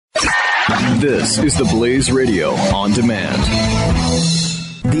This is the Blaze Radio on demand.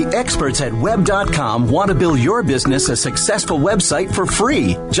 The experts at Web.com want to build your business a successful website for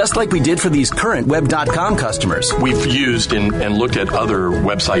free, just like we did for these current Web.com customers. We've used and looked at other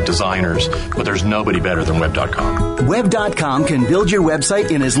website designers, but there's nobody better than Web.com. Web.com can build your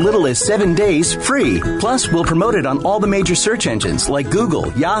website in as little as 7 days free. Plus, we'll promote it on all the major search engines like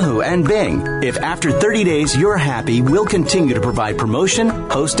Google, Yahoo, and Bing. If after 30 days you're happy, we'll continue to provide promotion,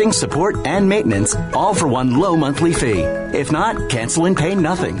 hosting, support, and maintenance, all for one low monthly fee. If not, cancel and pay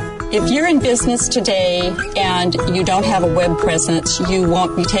nothing. If you're in business today and you don't have a web presence, you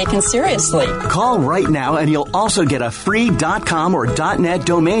won't be taken seriously. Call right now and you'll also get a free .com or .net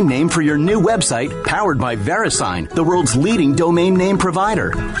domain name for your new website powered by VeriSign, the world's leading domain name provider.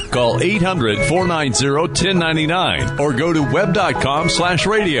 Call 800-490-1099 or go to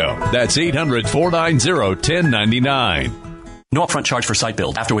web.com/radio. That's 800-490-1099. No upfront charge for site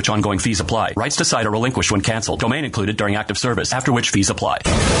build, after which ongoing fees apply. Rights to site are relinquished when canceled. Domain included during active service, after which fees apply.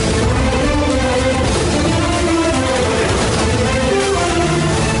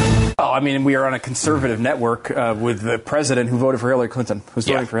 I mean, we are on a conservative network with the president who voted for Hillary Clinton, who's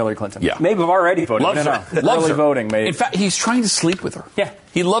voting for Hillary Clinton. Yeah. Maybe we've already voted. Loves her. Loves Early her. voting. Maybe. In fact, he's trying to sleep with her. Yeah.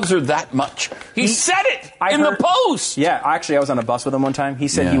 He loves her that much. He said it the Post. Yeah, actually, I was on a bus with him one time. He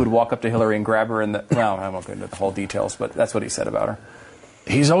said he would walk up to Hillary and grab her well, I won't go into the whole details, but that's what he said about her.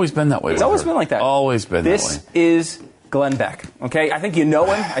 He's always been that way. He's always been like that. Always been that way. This is Glenn Beck, okay? I think you know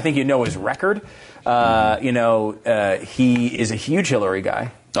him. I think you know his record. He is a huge Hillary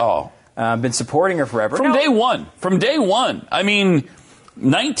guy. Oh. Been supporting her forever. From day one. I mean,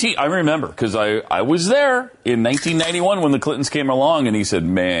 I remember, because I was there in 1991 when the Clintons came along, and he said,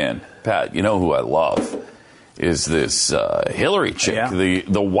 man, Pat, you know who I love is this Hillary chick,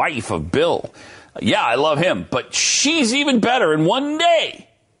 the wife of Bill. Yeah, I love him, but she's even better, and one day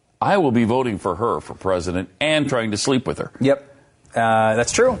I will be voting for her for president and trying to sleep with her. Yep.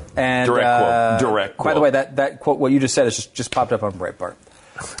 That's true. And Direct quote. By the way, that quote, what you just said, is just popped up on Breitbart.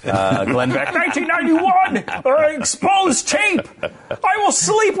 Glenn Beck, 1991, exposed tape. I will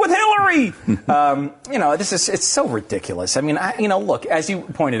sleep with Hillary. It's so ridiculous. I mean, look, as you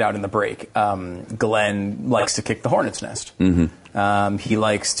pointed out in the break, Glenn likes to kick the hornet's nest. Mm-hmm. He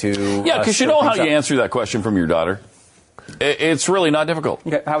likes to. Yeah, because you know how you answer that question from your daughter. It's really not difficult.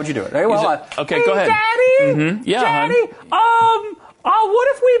 Okay, how would you do it? Okay, go ahead. Daddy. Mm-hmm. Yeah, Daddy. What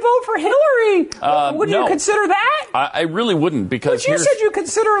if we vote for Hillary? Would you consider that? I really wouldn't, because but you said you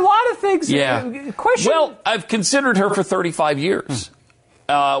consider a lot of things. Yeah. Well, I've considered her for 35 years.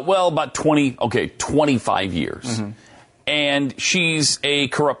 About 25 years. Mm-hmm. And she's a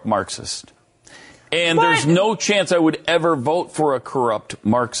corrupt Marxist. And there's no chance I would ever vote for a corrupt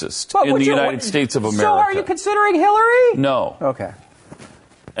Marxist in the United States of America. So are you considering Hillary? No. Okay.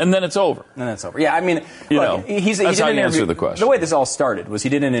 And then it's over. Yeah, I mean, that's how you answer the question. The way this all started was he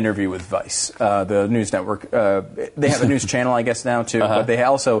did an interview with Vice, the news network. They have a news channel, I guess, now, too. But they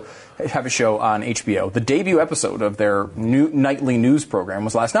also have a show on HBO. The debut episode of their nightly news program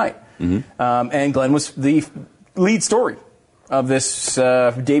was last night. Mm-hmm. And Glenn was the lead story of this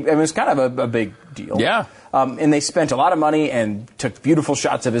debut. I mean, it was kind of a big deal. Yeah. And they spent a lot of money and took beautiful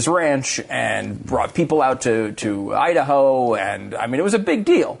shots of his ranch and brought people out to Idaho. And, I mean, it was a big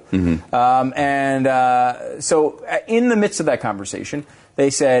deal. Mm-hmm. So in the midst of that conversation, they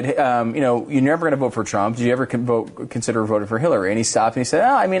said, you're never going to vote for Trump. Did you ever consider voting for Hillary? And he stopped and he said,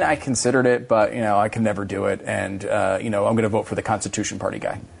 I considered it, but, I can never do it. And, I'm going to vote for the Constitution Party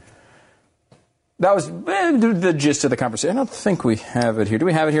guy. That was the gist of the conversation. I don't think we have it here. Do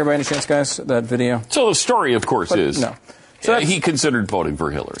we have it here by any chance, guys, that video? So the story, of course, is no. So he considered voting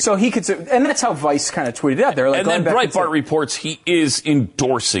for Hillary. So he considered, and that's how Vice kind of tweeted out there. Like, and then Breitbart reports he is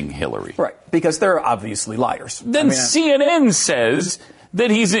endorsing Hillary. Right, because they're obviously liars. Then CNN says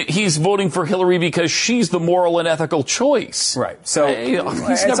that he's voting for Hillary because she's the moral and ethical choice. Right. So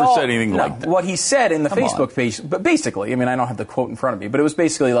he's never said anything like that. What he said in the Facebook page, but basically, I don't have the quote in front of me, but it was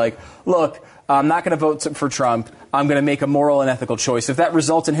basically like, look, I'm not going to vote for Trump. I'm going to make a moral and ethical choice. If that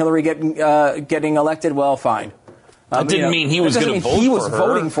results in Hillary getting elected, well, fine. That didn't mean he was going to vote for her. He was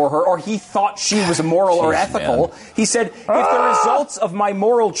voting for her, or he thought she was moral or ethical. Man. He said, if the results of my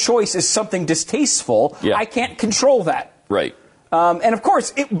moral choice is something distasteful, I can't control that. Right. And of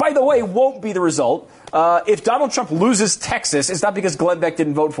course, it, by the way, won't be the result. If Donald Trump loses Texas, it's not because Glenn Beck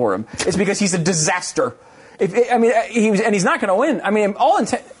didn't vote for him. It's because he's a disaster. He's not going to win.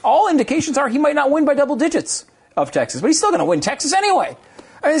 All indications are he might not win by double digits of Texas, but he's still going to win Texas anyway.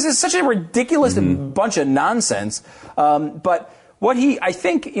 This is such a ridiculous bunch of nonsense. But what I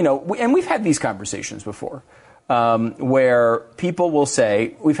think, and we've had these conversations before. where people will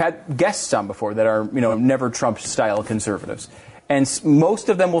say, we've had guests on before that are, never Trump-style conservatives. And most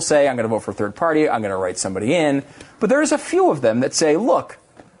of them will say, I'm going to vote for a third party, I'm going to write somebody in. But there's a few of them that say, look,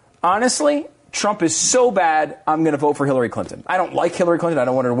 honestly, Trump is so bad, I'm going to vote for Hillary Clinton. I don't like Hillary Clinton, I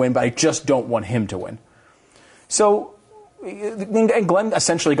don't want her to win, but I just don't want him to win. So, and Glenn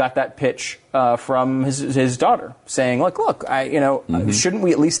essentially got that pitch from his daughter, saying, look, shouldn't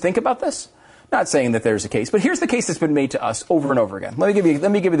we at least think about this? Not saying that there's a case, but here's the case that's been made to us over and over again. Let me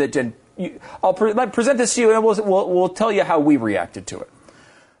give you the. I'll present this to you, and we'll tell you how we reacted to it.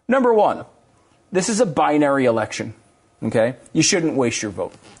 Number one, this is a binary election. Okay, you shouldn't waste your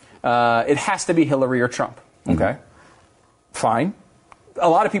vote. It has to be Hillary or Trump. Okay, fine. A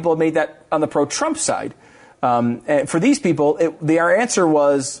lot of people have made that on the pro-Trump side. And for these people, their answer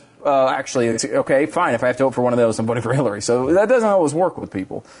was. Actually, it's okay, fine. If I have to vote for one of those, I'm voting for Hillary. So that doesn't always work with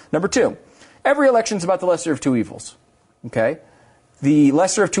people. Number two, every election is about the lesser of two evils. Okay? The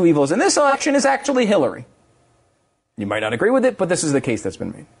lesser of two evils in this election is actually Hillary. You might not agree with it, but this is the case that's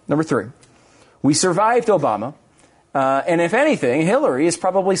been made. Number three, we survived Obama. And if anything, Hillary is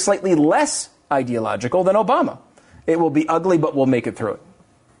probably slightly less ideological than Obama. It will be ugly, but we'll make it through it.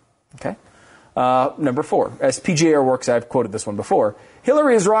 Okay? Number four, as PGR works, I've quoted this one before,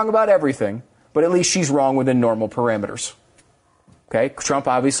 Hillary is wrong about everything, but at least she's wrong within normal parameters. Okay, Trump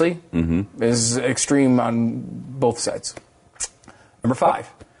obviously is extreme on both sides. Number five,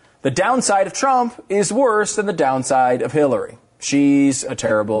 the downside of Trump is worse than the downside of Hillary. She's a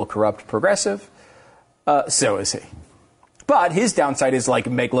terrible, corrupt progressive. So is he. But his downside is like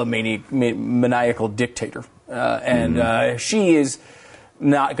maniacal dictator. And she is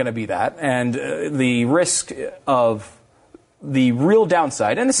not going to be that. And the risk of the real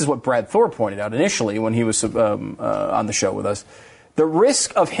downside, and this is what Brad Thor pointed out initially when he was on the show with us, the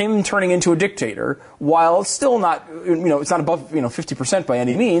risk of him turning into a dictator, while still not, it's not above, 50% by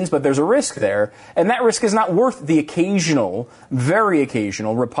any means, but there's a risk there. And that risk is not worth the occasional, very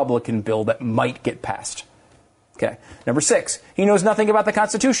occasional Republican bill that might get passed. Okay. Number six, he knows nothing about the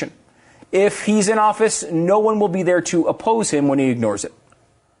Constitution. If he's in office, no one will be there to oppose him when he ignores it.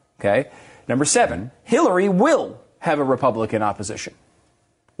 Okay. Number seven, Hillary will have a Republican opposition.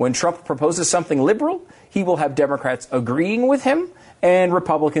 When Trump proposes something liberal, he will have Democrats agreeing with him, and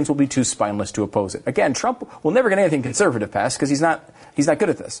Republicans will be too spineless to oppose it. Again, Trump will never get anything conservative passed because he's not good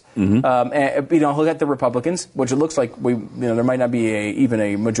at this. And, he'll get the Republicans, which it looks like there might not be even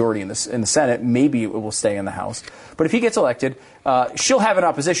a majority in the Senate. Maybe it will stay in the House. But if he gets elected, she'll have an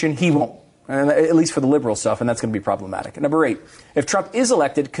opposition. He won't. At least for the liberal stuff, and that's going to be problematic. Number eight, if Trump is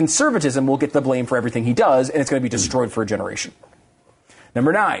elected, conservatism will get the blame for everything he does, and it's going to be destroyed for a generation.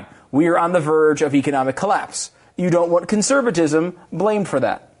 Number nine, we are on the verge of economic collapse. You don't want conservatism blamed for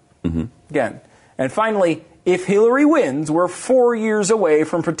that. Again. And finally, if Hillary wins, we're 4 years away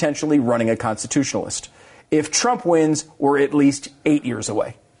from potentially running a constitutionalist. If Trump wins, we're at least 8 years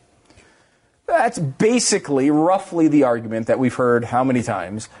away. That's basically roughly the argument that we've heard how many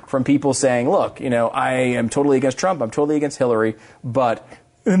times from people saying, look, I am totally against Trump, I'm totally against Hillary, but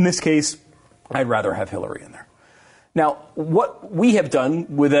in this case, I'd rather have Hillary in there. Now, what we have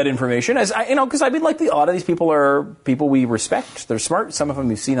done with that information is, because a lot of these people are people we respect. They're smart. Some of them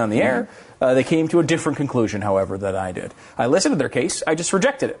you've seen on the air. They came to a different conclusion, however, than I did. I listened to their case. I just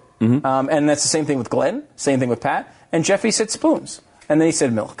rejected it. And that's the same thing with Glenn, same thing with Pat. And Jeffy said spoons. And then he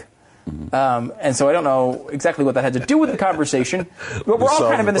said milk. And so I don't know exactly what that had to do with the conversation, but we're all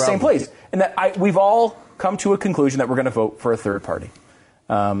kind of in the same place. And that we've all come to a conclusion that we're going to vote for a third party.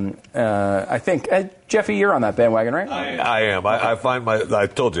 I think, Jeffy, you're on that bandwagon, right? I am. I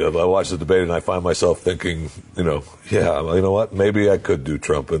told you, I watched the debate and I find myself thinking, you know what? Maybe I could do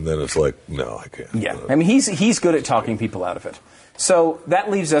Trump. And then it's like, no, I can't. Yeah. I mean, he's good at talking people out of it. So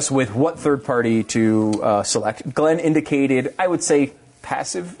that leaves us with what third party to select. Glenn indicated, I would say,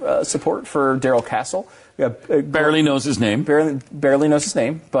 passive support for Darrell Castle. Barely knows his name. Barely knows his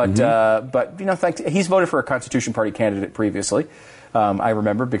name. But he's voted for a Constitution Party candidate previously. I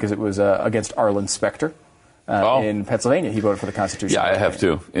remember because it was against Arlen Specter in Pennsylvania. He voted for the Constitution. Yeah, I have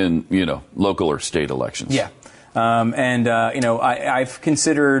too in local or state elections. Yeah, I've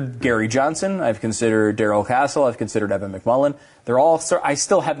considered Gary Johnson. I've considered Darrell Castle. I've considered Evan McMullin. They're all. I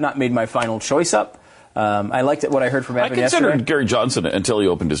still have not made my final choice up. I liked what I heard from Evan yesterday. I considered Gary Johnson until he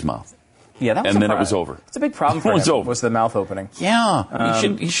opened his mouth. Yeah, that was and then it was over. It's a big problem for him. Was the mouth opening? Yeah,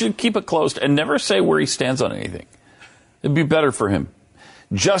 he should keep it closed and never say where he stands on anything. It'd be better for him.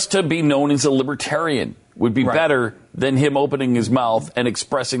 Just to be known as a libertarian would be better than him opening his mouth and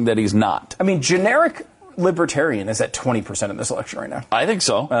expressing that he's not. I mean, generic libertarian is at 20% in this election right now. I think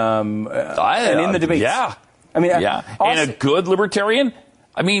so. And in the debates. Yeah. I mean, yeah, and a good libertarian.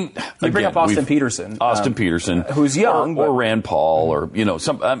 I mean, you bring up Austin Peterson. Austin Peterson, who's young, or Rand Paul, or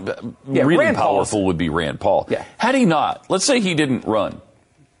some really Rand powerful would be Rand Paul. Yeah. Had he not, let's say he didn't run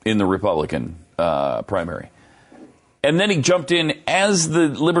in the Republican primary, and then he jumped in as the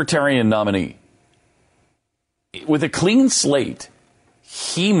Libertarian nominee with a clean slate,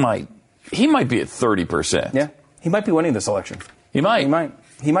 he might be at 30%. Yeah, he might be winning this election. He might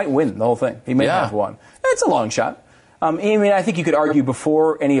win the whole thing. He may have won. It's a long shot. I mean, I think you could argue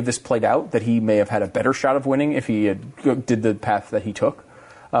before any of this played out that he may have had a better shot of winning if he did the path that he took,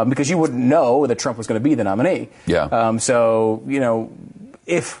 because you wouldn't know that Trump was going to be the nominee. Yeah. So,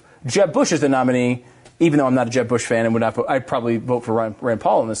 if Jeb Bush is the nominee, even though I'm not a Jeb Bush fan and would not vote, I'd probably vote for Rand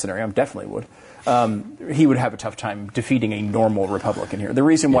Paul in this scenario. I definitely would. He would have a tough time defeating a normal Republican here. The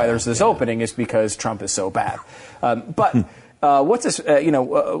reason why there's this opening is because Trump is so bad. But what's this?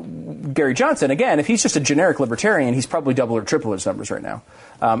 Gary Johnson, again, if he's just a generic libertarian, he's probably double or triple his numbers right now.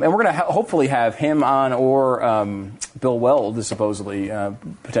 And we're going to hopefully have him on, or Bill Weld is supposedly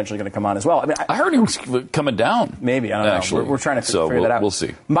potentially going to come on as well. I mean, I heard he was coming down. Maybe, I don't know. We're trying to figure that out. We'll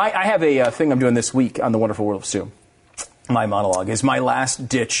see. I have a thing I'm doing this week on The Wonderful World of Stu. My monologue is my last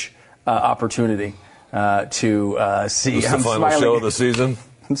ditch opportunity to see. Is this the final show of the season?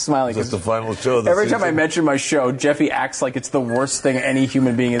 I'm smiling. Is this the final show of the Every season? time I mention my show, Jeffy acts like it's the worst thing any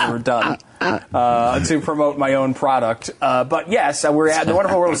human being has ever done to promote my own product. But yes, we're at The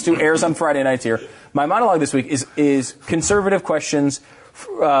Wonderful World of Stu airs on Friday nights here. My monologue this week is conservative questions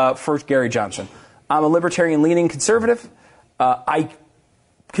for Gary Johnson. I'm a libertarian-leaning conservative. I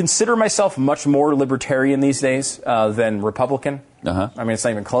consider myself much more libertarian these days than Republican. Uh-huh. I mean, it's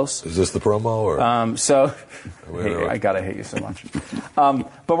not even close. Is this the promo? Or? I gotta hate you so much. But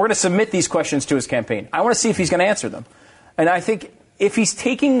we're going to submit these questions to his campaign. I want to see if he's going to answer them. And I think if he's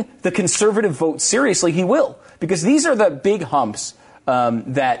taking the conservative vote seriously, he will. Because these are the big humps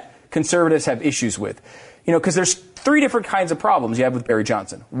that conservatives have issues with. Because there's three different kinds of problems you have with Gary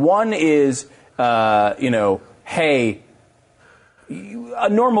Johnson. One is, hey, a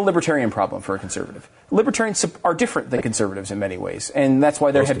normal libertarian problem for a conservative. Libertarians are different than conservatives in many ways, and that's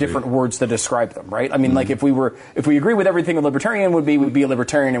why they have different words to describe them, right? I mean, like if we agree with everything a libertarian would be, we'd be a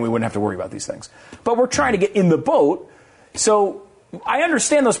libertarian and we wouldn't have to worry about these things. But we're trying to get in the boat, so I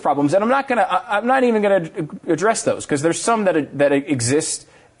understand those problems, and I'm not even going to address those because there's some that exist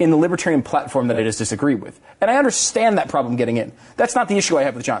in the libertarian platform that I just disagree with. And I understand that problem getting in. That's not the issue I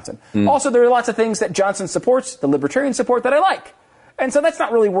have with Johnson. Also, there are lots of things that Johnson supports, the libertarian support, that I like. And so that's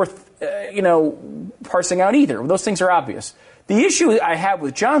not really worth, parsing out either. Those things are obvious. The issue I have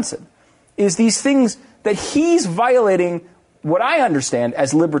with Johnson is these things that he's violating what I understand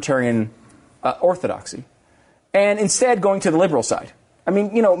as libertarian orthodoxy, and instead going to the liberal side. I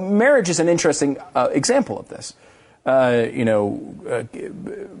mean, marriage is an interesting example of this.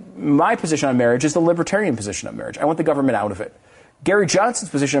 My position on marriage is the libertarian position on marriage. I want the government out of it. Gary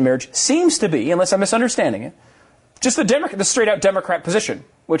Johnson's position on marriage seems to be, unless I'm misunderstanding it, just the straight-out Democrat position,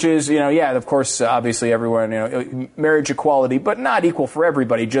 which is, of course, obviously everyone, marriage equality, but not equal for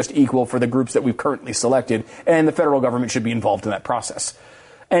everybody, just equal for the groups that we've currently selected, and the federal government should be involved in that process.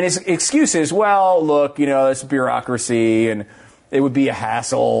 And his excuse is, well, look, it's bureaucracy, and it would be a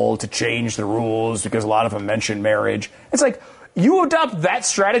hassle to change the rules because a lot of them mention marriage. It's like, you adopt that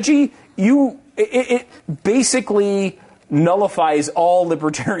strategy, it basically nullifies all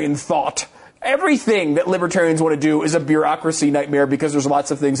libertarian thought. Everything that libertarians want to do is a bureaucracy nightmare because there's lots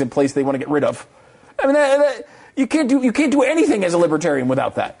of things in place they want to get rid of. I mean, you can't do anything as a libertarian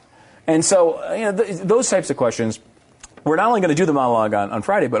without that. And so, those types of questions, we're not only going to do the monologue on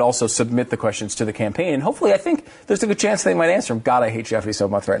Friday, but also submit the questions to the campaign. And hopefully, I think there's a good chance they might answer them. God, I hate Jeffy so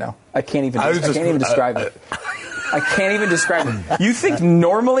much right now. I can't even describe it. I can't even describe it. You think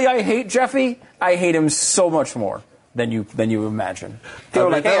normally I hate Jeffy? I hate him so much more than you imagine. They were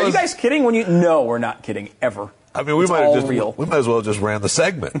like, hey, are you guys kidding? No, we're not kidding, ever. I mean, we might as well just ran the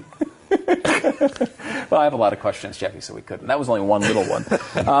segment. Well, I have a lot of questions, Jeffy, so we couldn't. That was only one little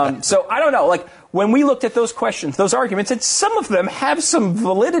one. So I don't know. Like, when we looked at those questions, those arguments, and some of them have some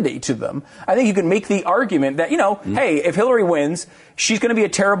validity to them, I think you can make the argument that, hey, if Hillary wins, she's going to be a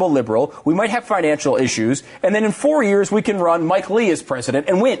terrible liberal. We might have financial issues. And then in 4 years, we can run Mike Lee as president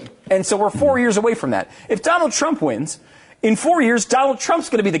and win. And so we're 4 years away from that. If Donald Trump wins, in 4 years, Donald Trump's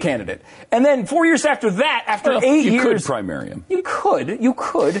going to be the candidate. And then 4 years after that, after 8 years... You could primary him. You could. And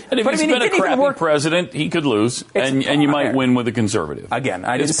if he's been a crappy president, he could lose, and you might win with a conservative. Again,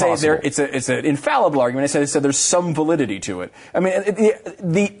 I didn't say there. It's an infallible argument. I said there's some validity to it. I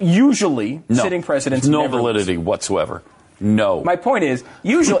mean, usually sitting presidents... No validity whatsoever. No. My point is,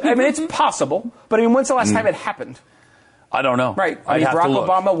 usually, I mean, it's possible, but I mean, when's the last time it happened? I don't know. Right. I I'd mean, have Barack to look.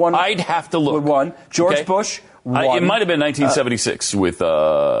 Obama won. I'd have to look. Won. George Okay. Bush won. It might have been 1976 with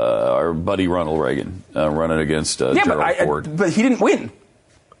our buddy Ronald Reagan running against Gerald Ford. But he didn't win.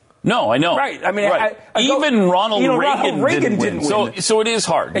 No, I know. Right. I mean, right. Even Ronald Reagan didn't win. So it is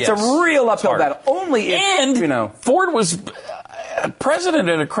hard. It's yes. a real uphill battle. Only if, and Ford was president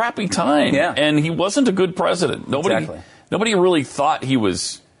at a crappy time. Yeah. And he wasn't a good president. Nobody really thought he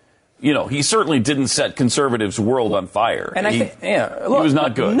was. He certainly didn't set conservatives' world on fire. And he was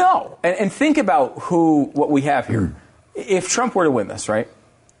not good. No. And think about what we have here. If Trump were to win this, right,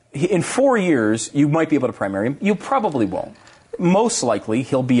 in 4 years, you might be able to primary him. You probably won't. Most likely,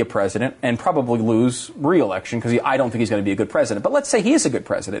 he'll be a president and probably lose re-election because I don't think he's going to be a good president. But let's say he is a good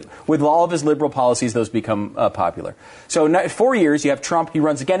president. With all of his liberal policies, those become popular. So now, 4 years, you have Trump, he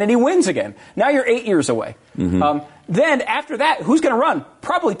runs again, and he wins again. Now you're 8 years away. Mm-hmm. Then after that, who's going to run?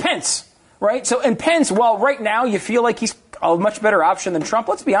 Probably Pence, right? So, and Pence, well, right now you feel like he's a much better option than Trump.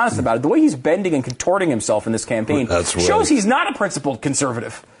 Let's be honest about it. The way he's bending and contorting himself in this campaign shows he's not a principled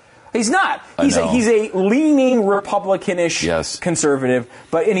conservative. He's not. He's a leaning Republican-ish conservative,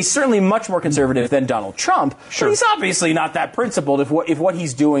 and he's certainly much more conservative than Donald Trump. Sure. But he's obviously not that principled if what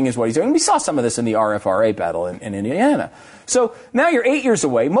he's doing is what he's doing. And we saw some of this in the RFRA battle in Indiana. So now you're 8 years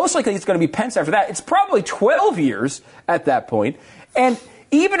away. Most likely it's going to be Pence after that. It's probably 12 years at that point. And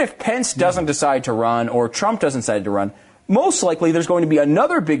even if Pence doesn't decide to run or Trump doesn't decide to run, most likely there's going to be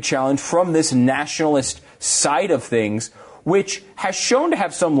another big challenge from this nationalist side of things, which has shown to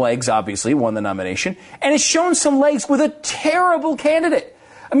have some legs, obviously, won the nomination, and has shown some legs with a terrible candidate.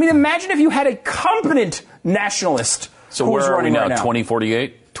 I mean, imagine if you had a competent nationalist who's running right now.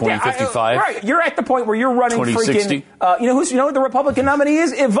 2048? 2055? Right. You're at the point where you're running 2060? freaking... you know who the Republican nominee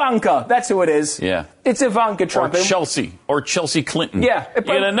is? Ivanka. That's who it is. Yeah. It's Ivanka Trump. Or Chelsea Clinton. Yeah.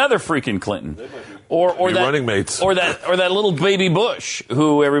 Yet another freaking Clinton. Or that running mates. Or that little baby Bush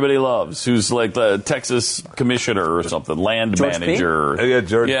who everybody loves, who's like the Texas commissioner or something, land George manager. P?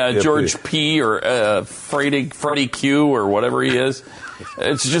 George P. or Freddie Q. or whatever he is.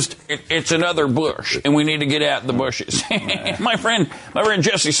 It's another Bush, and we need to get out the bushes. my friend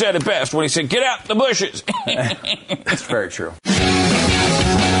Jesse said it best when he said, "Get out the bushes." That's very true.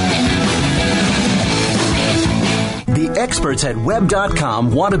 The experts at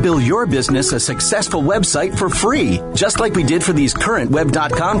Web.com want to build your business a successful website for free, just like we did for these current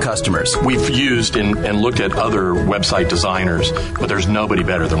Web.com customers. We've used and looked at other website designers, but there's nobody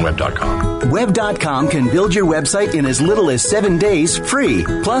better than Web.com. Web.com can build your website in as little as 7 days free.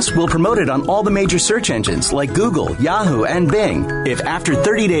 Plus, we'll promote it on all the major search engines like Google, Yahoo, and Bing. If after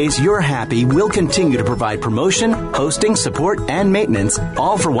 30 days you're happy, we'll continue to provide promotion, hosting, support, and maintenance,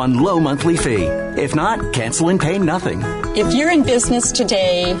 all for one low monthly fee. If not, cancel and pay nothing. If you're in business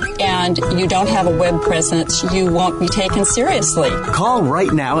today and you don't have a web presence, you won't be taken seriously. Call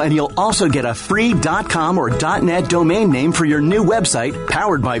right now and you'll also get a free .com or .net domain name for your new website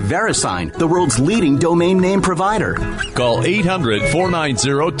powered by VeriSign, the world's leading domain name provider. Call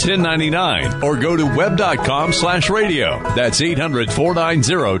 800-490-1099 or go to web.com/radio. That's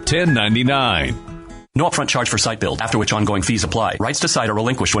 800-490-1099. No upfront charge for site build, after which ongoing fees apply. Rights to site are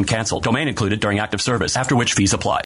relinquished when canceled. Domain included during active service, after which fees apply.